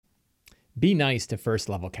Be nice to first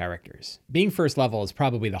level characters. Being first level is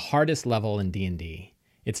probably the hardest level in D&D.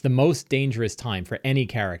 It's the most dangerous time for any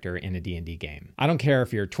character in a D&D game. I don't care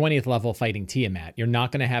if you're 20th level fighting Tiamat, you're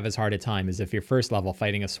not going to have as hard a time as if you're first level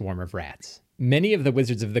fighting a swarm of rats. Many of the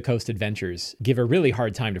Wizards of the Coast adventures give a really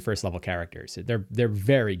hard time to first level characters. They're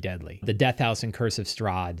very deadly. The Death House in Curse of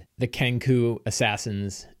Strahd, the Kenku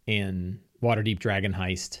assassins in Waterdeep Dragon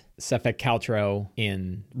Heist, Sefek Kaltro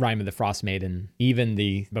in Rime of the Frost Maiden, even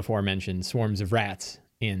the before-mentioned swarms of rats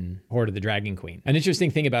in Hoard of the Dragon Queen. An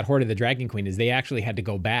interesting thing about Hoard of the Dragon Queen is they actually had to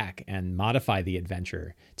go back and modify the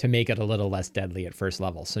adventure to make it a little less deadly at first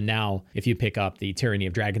level. So now, if you pick up the Tyranny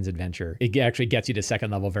of Dragons adventure, it actually gets you to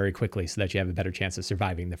second level very quickly so that you have a better chance of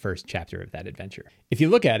surviving the first chapter of that adventure. If you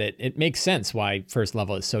look at it, it makes sense why first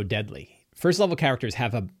level is so deadly. First level characters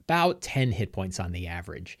have about 10 hit points on the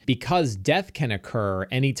average. Because death can occur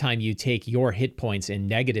anytime you take your hit points in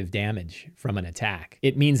negative damage from an attack,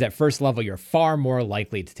 it means that first level you're far more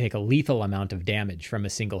likely to take a lethal amount of damage from a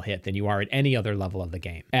single hit than you are at any other level of the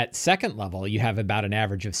game. At second level, you have about an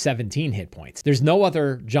average of 17 hit points. There's no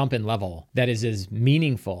other jump in level that is as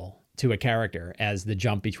meaningful to a character as the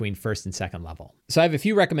jump between first and second level. So I have a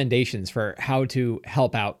few recommendations for how to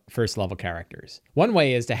help out first level characters. One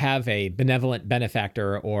way is to have a benevolent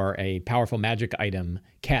benefactor or a powerful magic item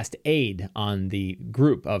cast aid on the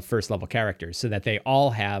group of first level characters so that they all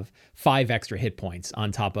have 5 extra hit points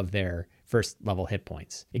on top of their first level hit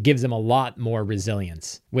points. It gives them a lot more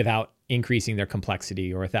resilience without increasing their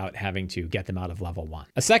complexity or without having to get them out of level 1.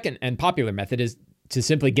 A second and popular method is to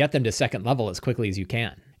simply get them to second level as quickly as you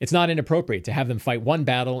can. It's not inappropriate to have them fight one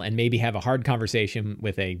battle and maybe have a hard conversation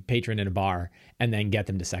with a patron in a bar and then get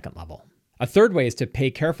them to second level. A third way is to pay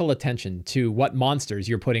careful attention to what monsters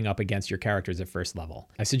you're putting up against your characters at first level.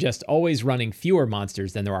 I suggest always running fewer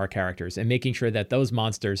monsters than there are characters and making sure that those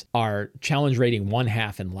monsters are challenge rating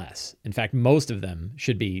 1/2 and less. In fact, most of them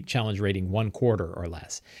should be challenge rating 1/4 or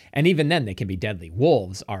less. And even then they can be deadly.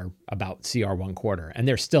 Wolves are about CR 1/4 and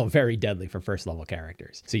they're still very deadly for first level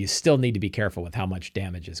characters. So you still need to be careful with how much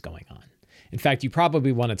damage is going on. In fact, you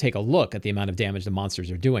probably want to take a look at the amount of damage the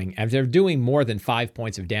monsters are doing. If they're doing more than 5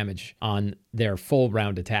 points of damage on their full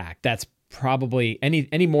round attack, that's probably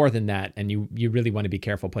any more than that, and you really want to be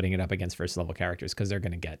careful putting it up against first level characters because they're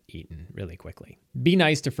going to get eaten really quickly. Be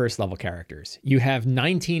nice to first level characters. You have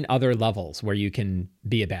 19 other levels where you can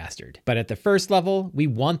be a bastard. But at the first level, we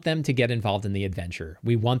want them to get involved in the adventure.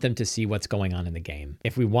 We want them to see what's going on in the game.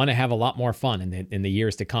 If we want to have a lot more fun in the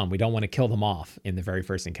years to come, we don't want to kill them off in the very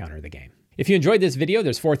first encounter of the game. If you enjoyed this video,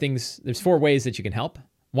 there's 4 ways that you can help.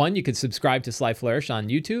 1, you could subscribe to Sly Flourish on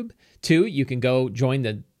YouTube. 2, you can go join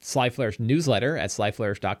the Sly Flourish newsletter at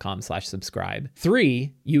slyflourish.com/subscribe.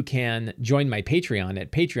 3, you can join my Patreon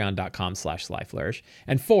at patreon.com/slyflourish.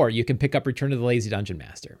 And 4, you can pick up Return of the Lazy Dungeon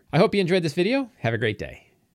Master. I hope you enjoyed this video. Have a great day.